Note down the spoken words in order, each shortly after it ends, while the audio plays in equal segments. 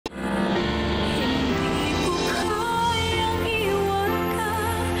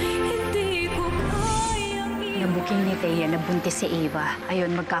dahil nabuntis si Eva.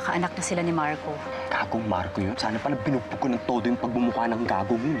 Ayun, magkakaanak na sila ni Marco. Gagong Marco yun? Sana pala binupog ko ng todo yung pagbumukha ng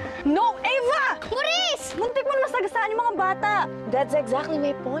gagong yun. No, Eva! Maurice! Muntik mo naman sagasaan yung mga bata. That's exactly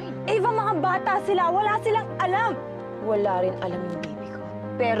my point. Eva, mga bata sila. Wala silang alam. Wala rin alam yung baby ko.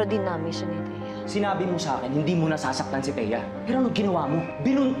 Pero dinami siya ni Thea. Sinabi mo sa akin, hindi mo nasasaktan si Thea. Pero anong ginawa mo?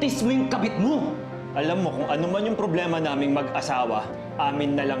 Binuntis mo yung kabit mo! Alam mo, kung ano man yung problema naming mag-asawa,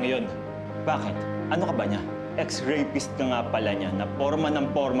 amin na lang yun. Bakit? Ano ka ba niya? Ex-rapist ka nga pala niya, na porma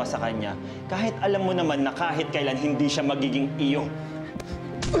ng porma sa kanya, kahit alam mo naman na kahit kailan hindi siya magiging iyo.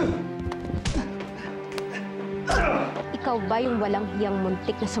 Ikaw ba yung walang hiyang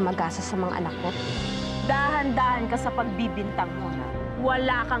muntik na sumagasa sa mga anak ko? Dahan-dahan ka sa pagbibintang mo, ha?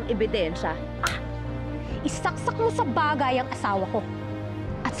 Wala kang ebidensya. Isaksak mo sa bagay ang asawa ko.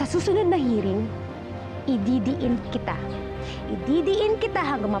 At sa susunod na hearing, ididiin kita. Ididiin kita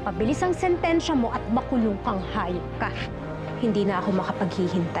hanggang mapabilis ang sentensya mo at makulong kang hayop ka. Hindi na ako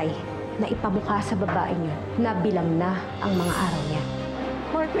makapaghihintay na ipamukha sa babae niyo na bilang na ang mga araw niya.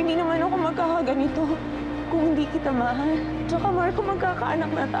 Marco, hindi naman ako magkakaganito kung hindi kita mahal. Tsaka Marco,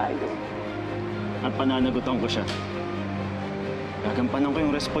 magkakaanak na tayo. At pananagutan ko siya. Gagampanan ko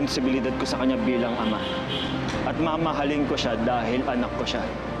yung responsibilidad ko sa kanya bilang ama. At mamahalin ko siya dahil anak ko siya.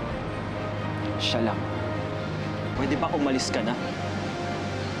 Siya lang. Pwede ba umalis ka na?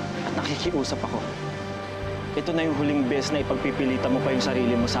 At nakikiusap ako. Ito na yung huling beses na ipagpipilitan mo pa yung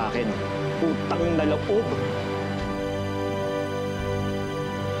sarili mo sa akin. Utang na loob.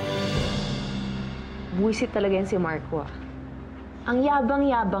 Buwisit talaga yan si Marco, ah. Ang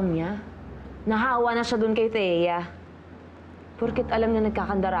yabang-yabang niya. Nahawa na siya doon kay Thea. Porket alam na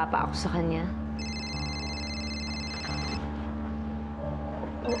nagkakandara pa ako sa kanya.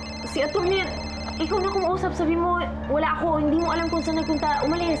 Si Atty. Ikaw na kumausap, sabi mo, wala ako, hindi mo alam kung saan nagpunta,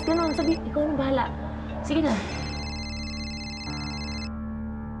 umalis, ganun, sabi, ikaw na bahala. Sige na.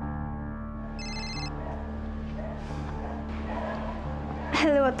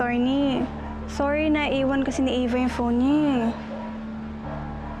 Hello, attorney. Sorry na iwan kasi ni Eva yung phone niya eh.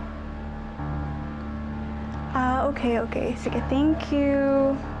 Okay. Sige, thank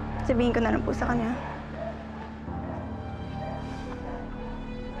you. Sabihin ko na lang po sa kanya.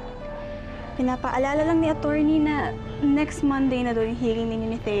 Pinapaalala lang ni attorney na next Monday na daw yung hearing ninyo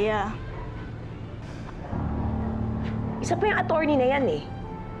ni Thea. Isa pa yung attorney na yan eh.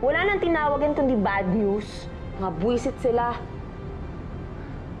 Wala nang tinawagan kundi bad news. Mga buwisit sila.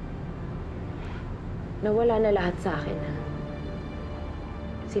 Nawala na lahat sa akin, ha?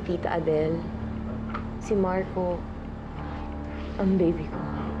 Si Tita Adele, si Marco, ang baby ko.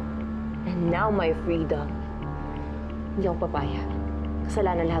 And now my freedom. Hindi ako papayag.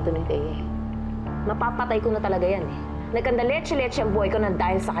 Kasalanan lahat ni Thea eh. Mapapatay ko na talaga yan eh. Nagkandaletse-letse ang buhay ko nang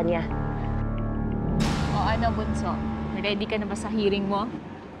dahil sa kanya. O ano, Bunso? Ready ka na ba sa hearing mo?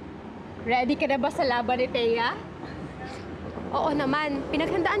 Ready ka na ba sa laban ni Thea? Oo naman,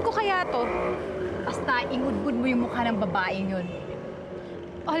 pinaghandaan ko kaya to. Basta ingudgud mo yung mukha ng babaeng yun.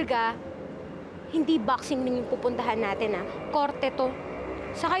 Olga, hindi boxing ring yung pupuntahan natin, ha? Korte to.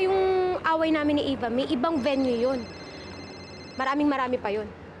 Saka yung away namin ni Eva, may ibang venue yun. Marami pa yun.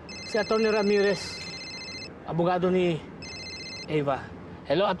 Si Atty. Ramirez, abogado ni Eva.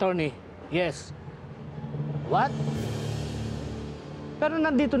 Hello, attorney. Yes. What? Pero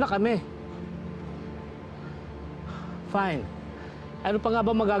nandito na kami. Fine. Ano pa nga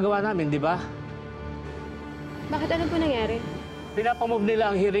ba magagawa namin, di ba? Bakit ano po nangyari? Pinapamove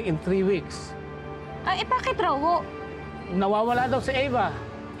nila ang hearing in 3 weeks. Bakit raw ho? Nawawala daw si Eva.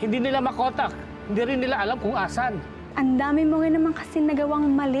 Hindi nila makotak. Hindi rin nila alam kung asan. Ang dami mo rin naman kasi nagawang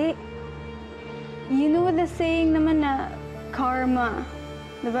mali. You know the saying naman na karma,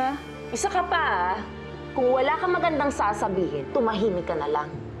 diba? Isa ka pa, ah. Kung wala kang magandang sasabihin, tumahimik ka na lang.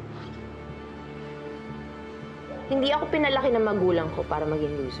 Hindi ako pinalaki ng magulang ko para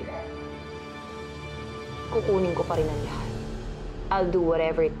maging loser. Kukunin ko pa rin ang lahat. I'll do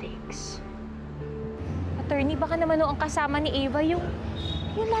whatever it takes. Attorney, baka naman ang kasama ni Eva yung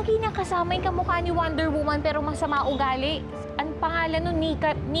lagi niyang kasama yung kamukha ni Wonder Woman pero masama ugali. Ang pangalan nun,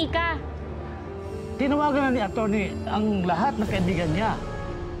 Nika. Tinawagan na ni attorney ang lahat ng kaibigan niya.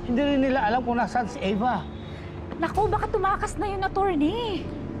 Hindi rin nila alam kung nasaan si Eva. Naku, baka tumakas na yun, attorney.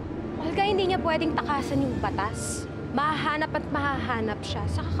 Olga, hindi niya pwedeng takasan yung batas. Mahahanap at mahahanap siya.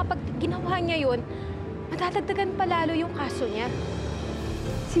 Saka kapag ginawa niya yun, madadagdagan pa lalo yung kaso niya.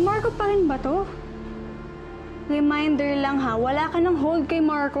 Si Marco pa rin ba to? Reminder lang ha, wala ka ng hold kay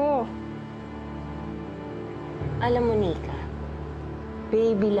Marco. Alam mo, Nika,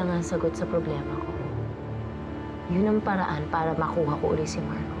 baby lang ang sagot sa problema ko. Yun ang paraan para makuha ko ulit si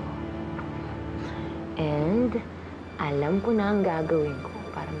Marco. And alam ko na ang gagawin ko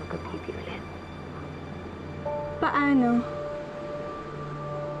para magka-baby ulit. Paano?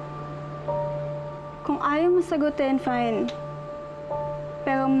 Kung ayaw mo sagutin, fine.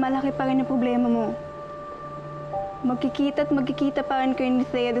 Pero malaki pa rin ang problema mo. Magkikita at magkikita pa rin kayo ni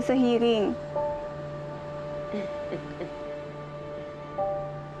Thea sa hearing.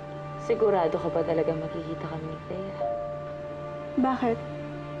 Sigurado ka ba talaga makikita kami ni Thea? Bakit?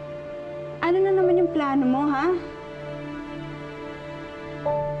 Ano na naman yung plano mo, ha?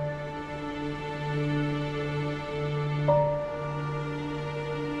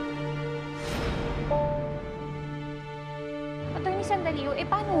 Attorney, sandali yun.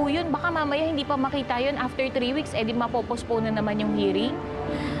 Paano yun? Baka mamaya hindi pa makita yun after 3 weeks, di mapopostpone na naman yung hearing?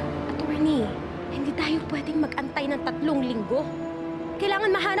 Attorney, hindi tayo pwedeng mag-antay ng 3 linggo.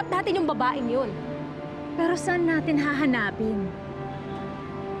 Kailangan mahanap natin yung babaeng yun. Pero saan natin hahanapin?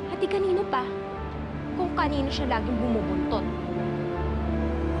 At kanino pa? Kung kanino siya laging bumubuntot.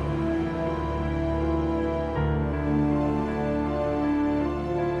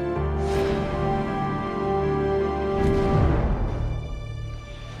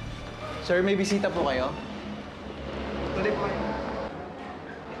 Sir, may bisita po kayo? Tuloy po kayo.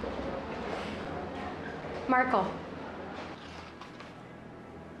 Marco,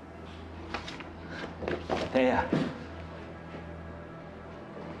 Thea,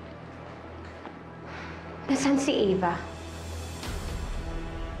 nasaan si Ava?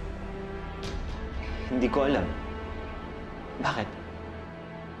 hindi ko alam. Bakit?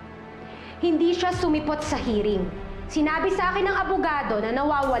 Hindi siya sumipot sa hearing. Sinabi sa akin ng abogado na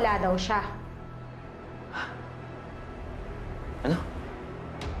nawawala daw siya. Ano?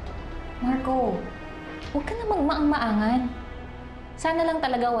 Marco, huwag ka na magmaang-maangan. Sana lang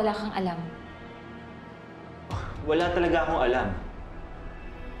talaga wala kang alam. Wala talaga akong alam.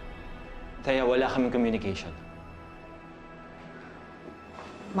 Thea, wala kaming communication.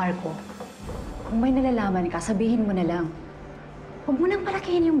 Marco, kung may nalalaman ka, sabihin mo na lang. Huwag mo nang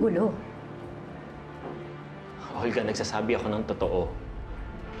palakihin yung gulo. Olga, nagsasabi ako ng totoo.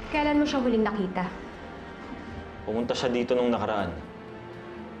 Kailan mo siya huling nakita? Pumunta siya dito nung nakaraan.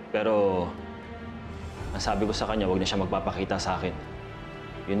 Pero, nasabi ko sa kanya, huwag na siya magpapakita sa akin.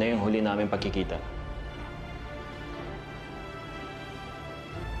 Yun na yung huli namin pagkikita.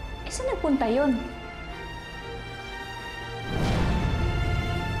 Saan nagpunta yun?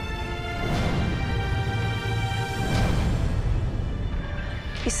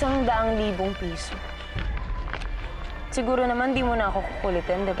 ₱100,000 piso. Siguro naman di mo na ako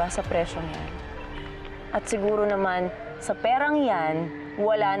kukulitin, di ba, sa presyong yan. At siguro naman, sa perang yan,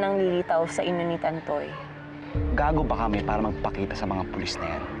 wala nang lilitaw sa inyo ni Tantoy. Gago ba kami para magpakita sa mga pulis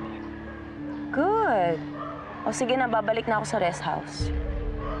na yan? Good. O sige na, babalik na ako sa rest house.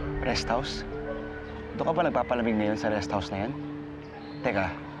 Rest house? Doon ka ba nagpapalamig ngayon sa rest house na yan?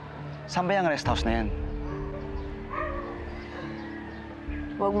 Teka, saan ba yung rest house na yan?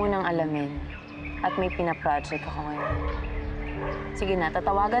 Huwag mo nang alamin. At may pinaproject ako ngayon. Sige na,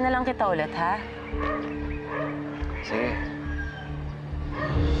 tatawagan na lang kita ulit, ha? Sige.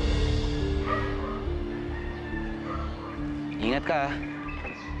 Ingat ka, ha?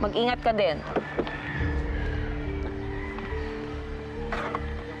 Mag-ingat ka din.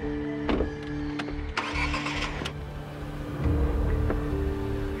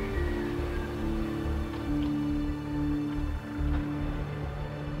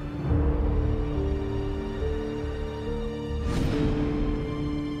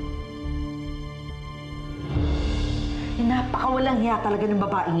 Napakawalang hiya talaga ng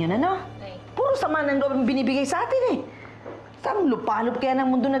babaeng yun, ano? Puro sama ng loob ang binibigay sa atin eh. Saan lupalop kaya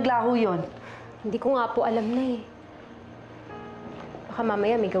ng mundo naglaho yun? Hindi ko nga po alam na eh. Baka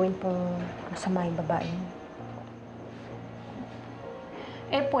mamaya may gawin pong masama yung babae niya.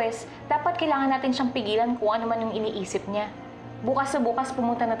 Pues, dapat kailangan natin siyang pigilan kung ano man yung iniisip niya. Bukas sa bukas,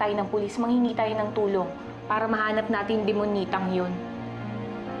 pumunta na tayo ng pulis, manghingi tayo ng tulong para mahanap natin yung demonitang yun.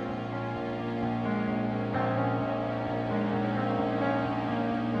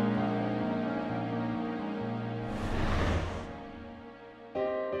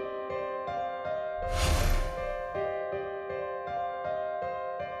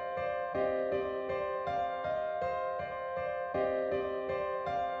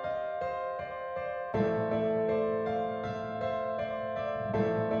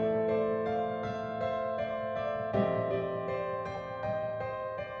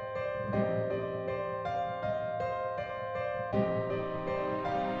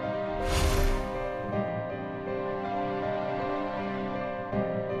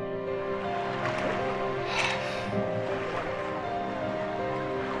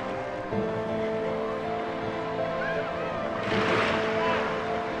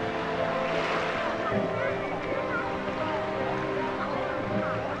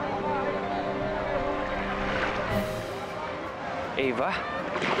 Ava?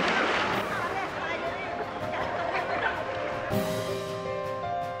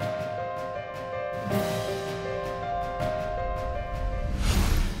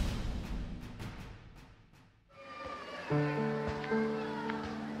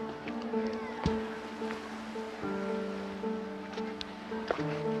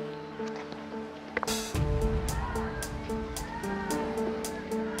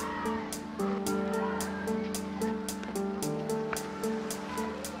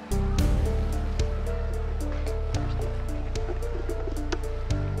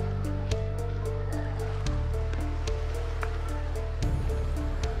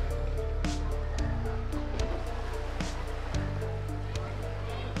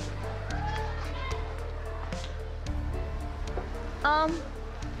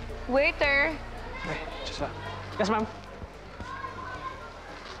 Waiter. Ay, just lang. Yes, ma'am.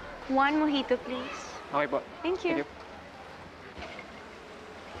 One mojito, please. Okay po. Thank you. Thank you.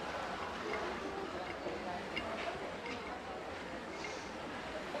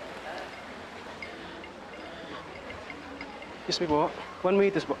 Yes, me po. One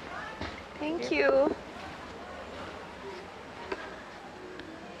mojitos po. Thank you.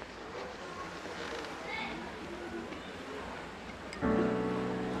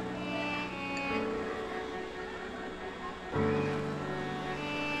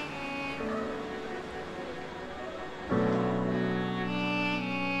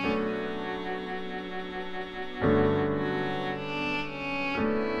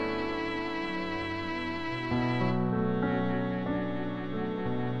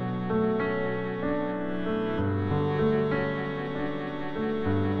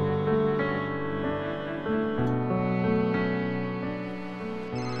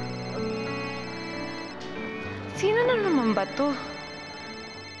 Sino na naman ba to?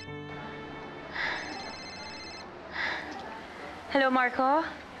 Hello, Marco?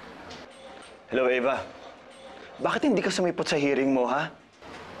 Hello, Eva. Bakit hindi ka sumipot sa hearing mo, ha?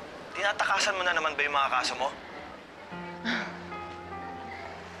 Tinatakasan mo na naman ba yung mga kaso mo?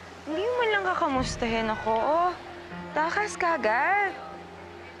 Hindi mo man lang kakamustahin ako, oh. Takas ka agad.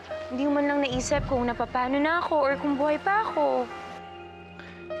 Hindi mo man lang naisip kung napapano na ako or kung buhay pa ako.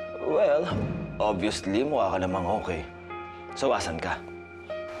 Well, obviously, mukha ka namang okay. So, asan ka?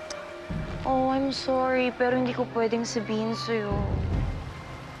 Oh, I'm sorry, pero hindi ko pwedeng sabihin sa'yo.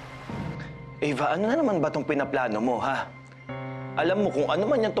 Eva, ano na naman ba itong pinaplano mo, ha? Alam mo, kung ano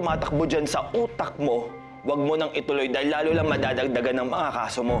man yung tumatakbo dyan sa utak mo, wag mo nang ituloy dahil lalo lang madadagdagan ng mga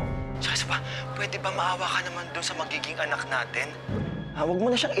kaso mo. Tsaka isa pa, pwede ba maawa ka naman doon sa magiging anak natin? Ha, wag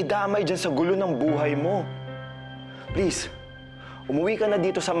mo na siyang idamay dyan sa gulo ng buhay mo. Please, umuwi ka na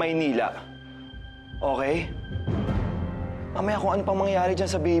dito sa Maynila. Okay? Mamaya kung ano pang mangyayari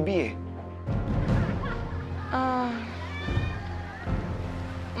dyan sa baby, eh.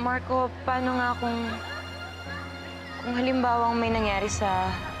 Marco, paano nga kung halimbawang may nangyari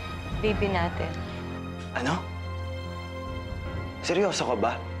sa baby natin? Ano? Seryoso ka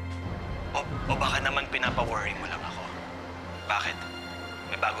ba? O baka naman pinapa-worry mo lang ako? Bakit?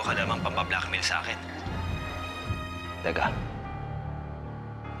 May bago ka naman pampablackmail sa akin. Teka.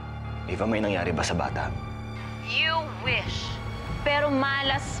 Eva, may nangyari ba sa bata? You wish. Pero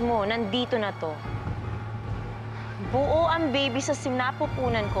malas mo, nandito na to. Buo ang baby sa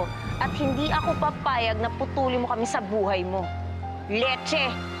sinapupunan ko at hindi ako papayag na putulin mo kami sa buhay mo.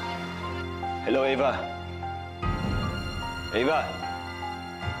 Leche! Hello, Eva. Eva!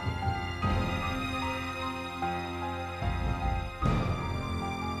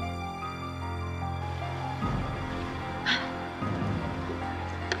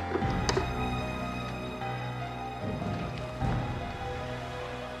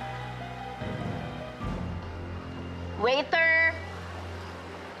 Waiter!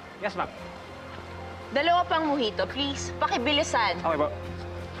 Yes, ma'am. Dalawa pang mojito, please. Pakibilisan. Okay po.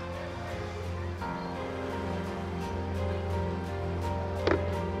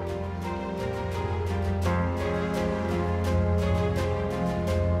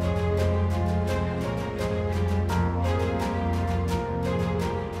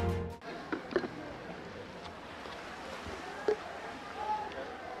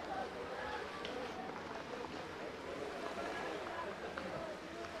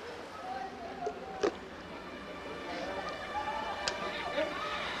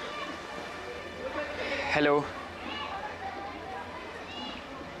 Hello?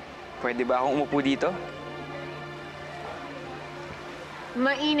 Pwede ba akong umupo dito?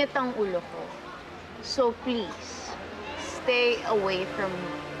 Mainit ang ulo ko. So please, stay away from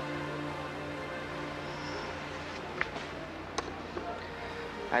me.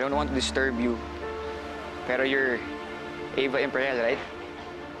 I don't want to disturb you. Pero you're Ava Imperial, right?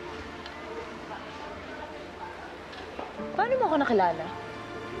 Paano mo ako nakilala?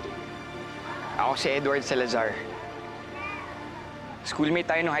 Ako si Edward Salazar. Schoolmate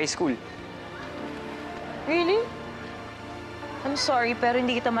tayo nung high school. Really? I'm sorry, pero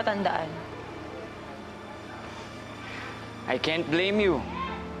hindi kita matandaan. I can't blame you.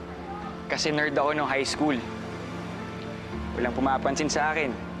 Kasi nerd ako nung high school. Walang pumapansin sa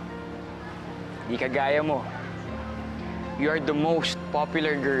akin. Di kagaya mo. You are the most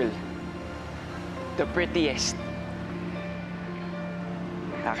popular girl. The prettiest.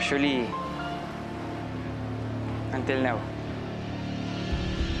 Actually, until now.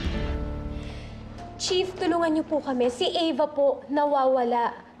 Chief, tulungan niyo po kami. Si Ava po,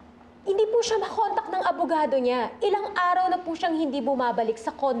 nawawala. Hindi po siya makontak ng abogado niya. Ilang araw na po siyang hindi bumabalik sa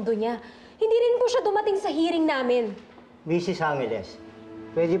kondo niya. Hindi rin po siya dumating sa hearing namin. Mrs. Angeles,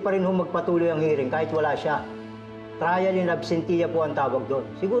 pwede pa rin magpatuloy ang hearing kahit wala siya. Trial in absentia po ang tawag doon.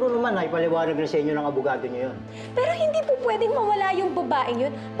 Siguro naman naipaliwanag na sa inyo ng abogado niyo yun. Pero hindi po pwedeng mawala yung babaeng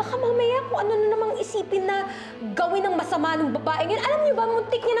yun. Baka mamaya kung ano na namang isipin na gawin ng masama ng babaeng yun. Alam niyo ba,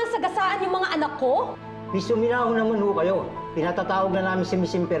 muntik niya nang sagasaan yung mga anak ko? Miss, uminahon naman kayo. Pinatatawag na namin si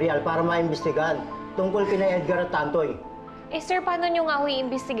Miss Imperial para maimbestigahan tungkol kina Edgar at Tantoy. Eh sir, paano nyo nga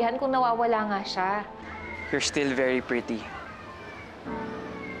iimbestigahan kung nawawala nga siya? You're still very pretty.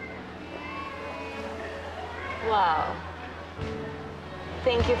 Wow.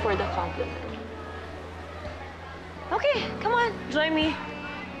 Thank you for the compliment. Okay, come on, join me.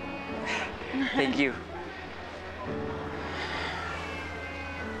 Thank you.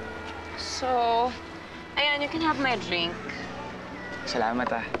 So, ayan, you can have my drink. Salamat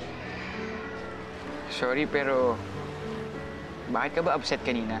ah. Sorry, pero bakit ka ba upset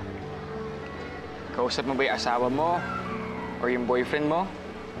kanina? Kausap mo ba yung asawa mo? Or yung boyfriend mo?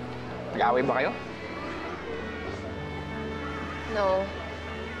 Nag-away ba kayo? No.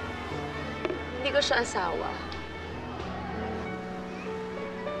 Hindi ko siya asawa.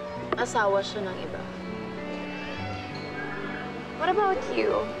 Asawa siya ng iba. What about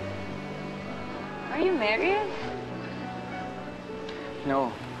you? Are you married?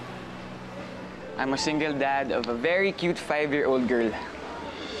 No. I'm a single dad of a very cute 5-year-old girl.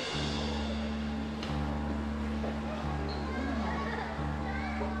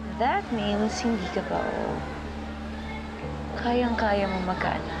 That means hindi ka pa kayang-kaya mo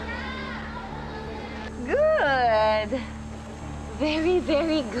mag-anak. Good! Very,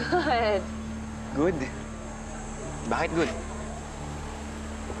 very good. Good? Bakit good?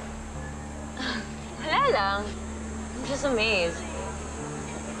 Wala lang. I'm just amazed.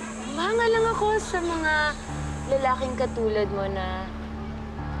 Mahanga lang ako sa mga lalaking katulad mo na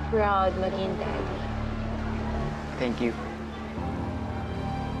proud maging daddy. Thank you.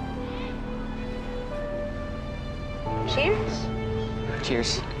 Cheers!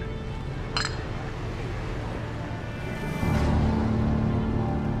 Cheers.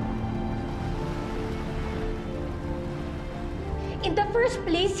 In the first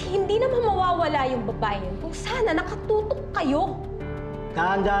place, hindi naman mawawala yung babae yun kung sana nakatutok kayo.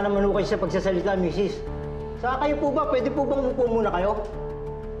 Kahanda naman kayo sa pagsasalita, Mrs. Saka kayo po ba, pwede po bang umupo muna kayo?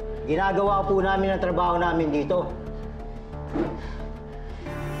 Ginagawa po namin ang trabaho namin dito.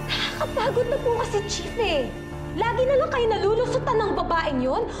 Nakakapagod na po kasi, Chief eh. Lagi na lang kayo nalulusutan ng babaeng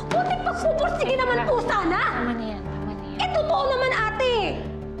yun. Buti pagpupursige naman po sana. Tama na yan, tama na yan. Eh, totoo naman, ate.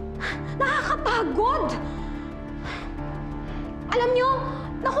 Nakakapagod. Alam nyo,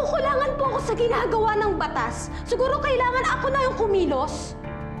 nakukulangan po ako sa ginagawa ng batas. Siguro kailangan ako na yung kumilos.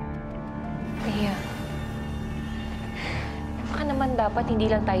 Thea, baka naman dapat hindi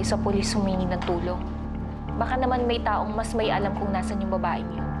lang tayo sa pulis humingi ng tulong. Baka naman may taong mas may alam kung nasan yung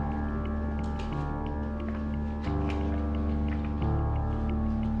babaeng yun.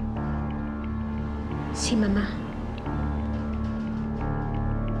 Si Mama.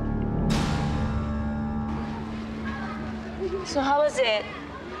 So how was it?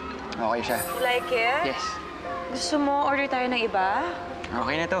 Okay siya. You like it? Yes. Gusto mo order tayo ng iba?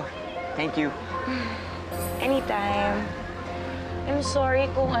 Okay na to. Thank you. Anytime. I'm sorry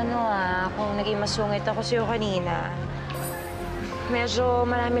kung kung naging masungit ako sa'yo kanina. Medyo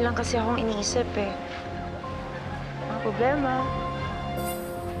marami lang kasi akong iniisip eh. Mga problema.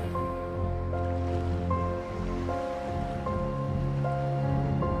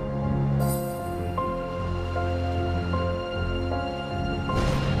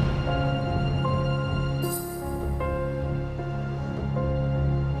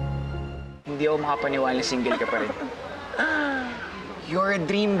 Hindi ako makapaniwala single ka pa rin. You're a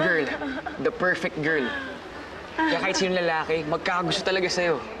dream girl. The perfect girl. Kaya kahit sino lalaki, magkakagusto talaga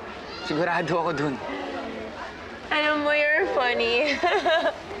sa'yo. Sigurado ako dun. Alam mo, you're funny.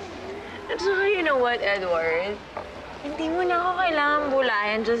 At saka, you know what, Edward? Hindi mo na ako kailangan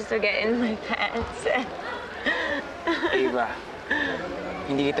bulayan just to get in my pants. Eva,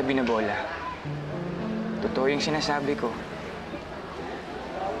 hindi kita binabola. Totoo yung sinasabi ko.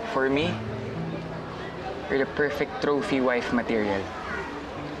 For me, you're the perfect trophy wife material.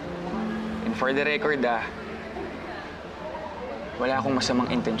 And for the record, wala akong masamang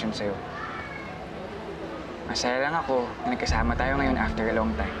intention sa'yo. Masaya lang ako na nagkasama tayo ngayon after a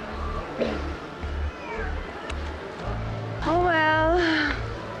long time. Oh, well.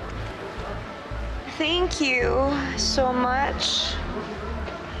 Thank you so much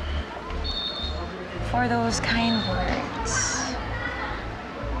for those kind words.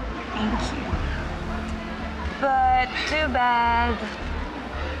 Thank you. But too bad,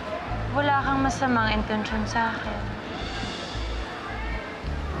 wala kang masamang intensyon sa akin.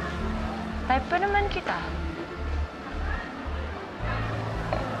 Type pa naman kita.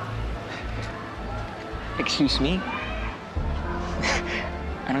 Excuse me?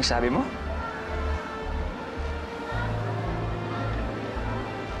 Anong sabi mo?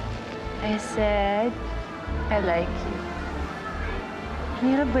 I said, I like you.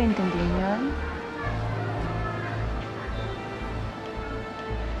 Hirap ba intindihin yan?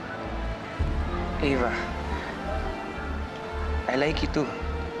 Eva, I like you too.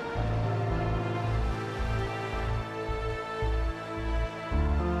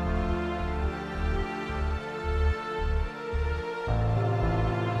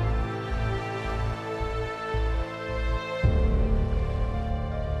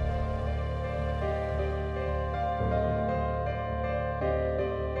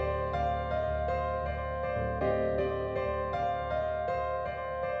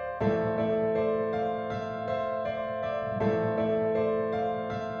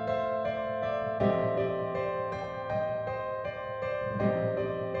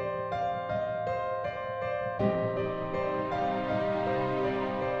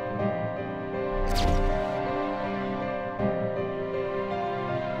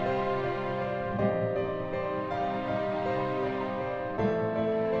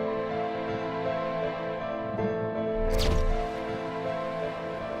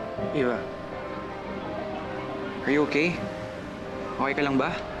 Eva, are you okay? Okay ka lang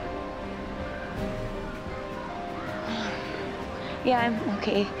ba? Yeah, I'm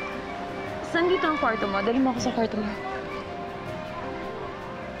okay. Saan dito ang kwarto mo? Dali mo ako sa kwarto mo.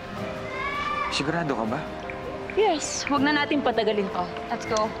 Sigurado ka ba? Yes, huwag na natin patagalin to. Let's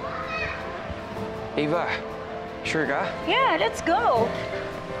go. Eva, sure ka? Yeah, let's go!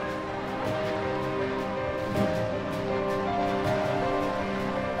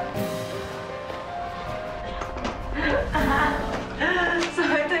 So,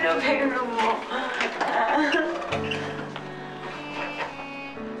 ito na bedroom mo.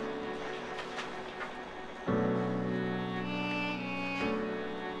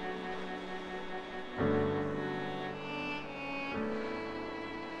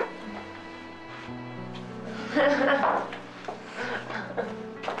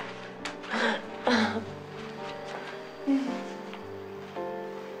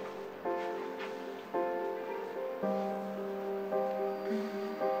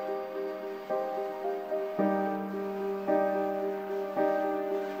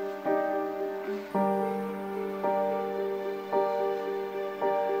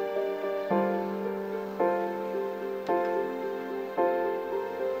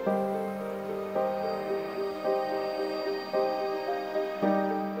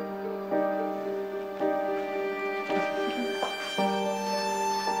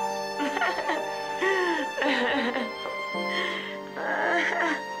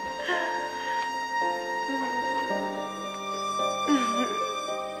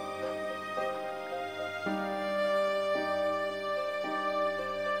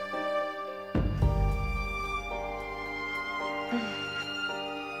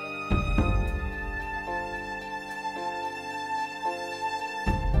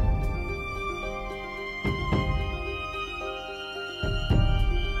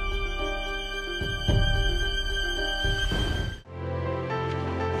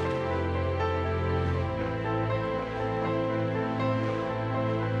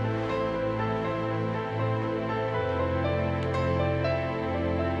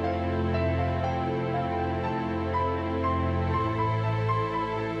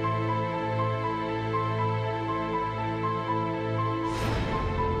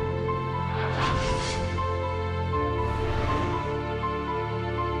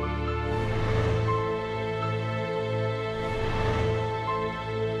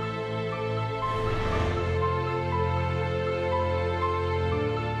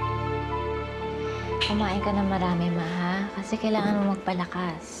 Kumain ka na marami, Ma, ha? Kasi kailangan mo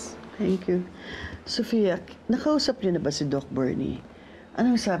magpalakas. Thank you. Sofia, nakausap niyo na ba si Doc Bernie?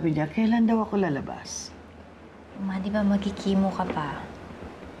 Anong sabi niya? Kailan daw ako lalabas? Ma, di ba magkikimo ka pa?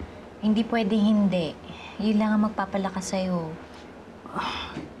 Hindi pwede hindi. Yun lang ang magpapalakas sa'yo.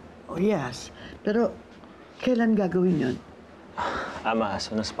 Oh, yes. Pero, kailan gagawin yun? Ama, as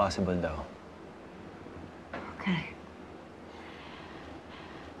soon as possible daw. Okay.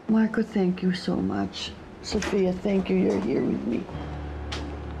 Marco, thank you so much. Sophia, thank you. You're here with me.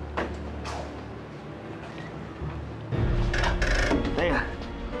 Thea,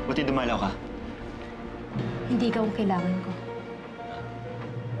 buti dumalaw ka. Hindi ikaw ang kailangan ko.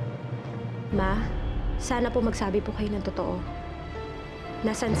 Ma, sana po magsabi po kayo ng totoo.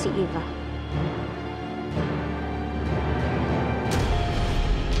 Nasaan si Eva?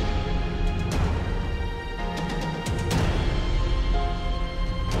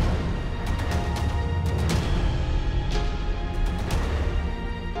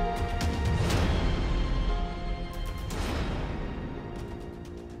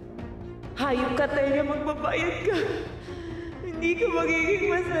 Hayop ka, Thea, magbabayad ka. Hindi ka magiging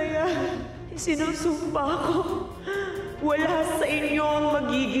masaya. Sinusumpa ko. Wala sa inyo ang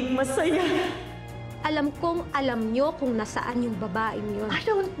magiging masaya. Alam kong alam nyo kung nasaan yung babaeng yun. I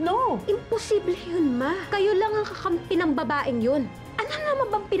don't know. Imposible yun, Ma. Kayo lang ang kakampi ng babaeng yun. Ano naman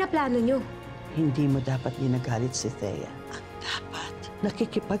bang pinaplano nyo? Hindi mo dapat ginagalit si Thea. Ang dapat,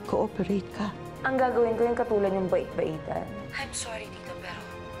 nakikipag-cooperate ka. Ang gagawin ko yung katulad yung bait-baitan. I'm sorry, Tita, pero...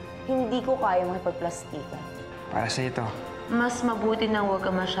 Hindi ko kaya makipagplastikan. Para sa ito. Mas mabuti nang huwag ka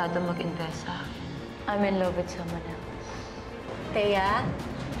masyado mag-invest sa akin. I'm in love with someone else. Thea,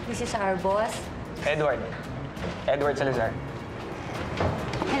 this is our boss. Edward. Edward Salazar.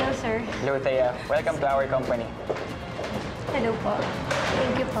 Hello, sir. Hello, Thea. Welcome to our company. Hello po.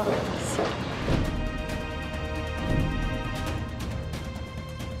 Thank you po.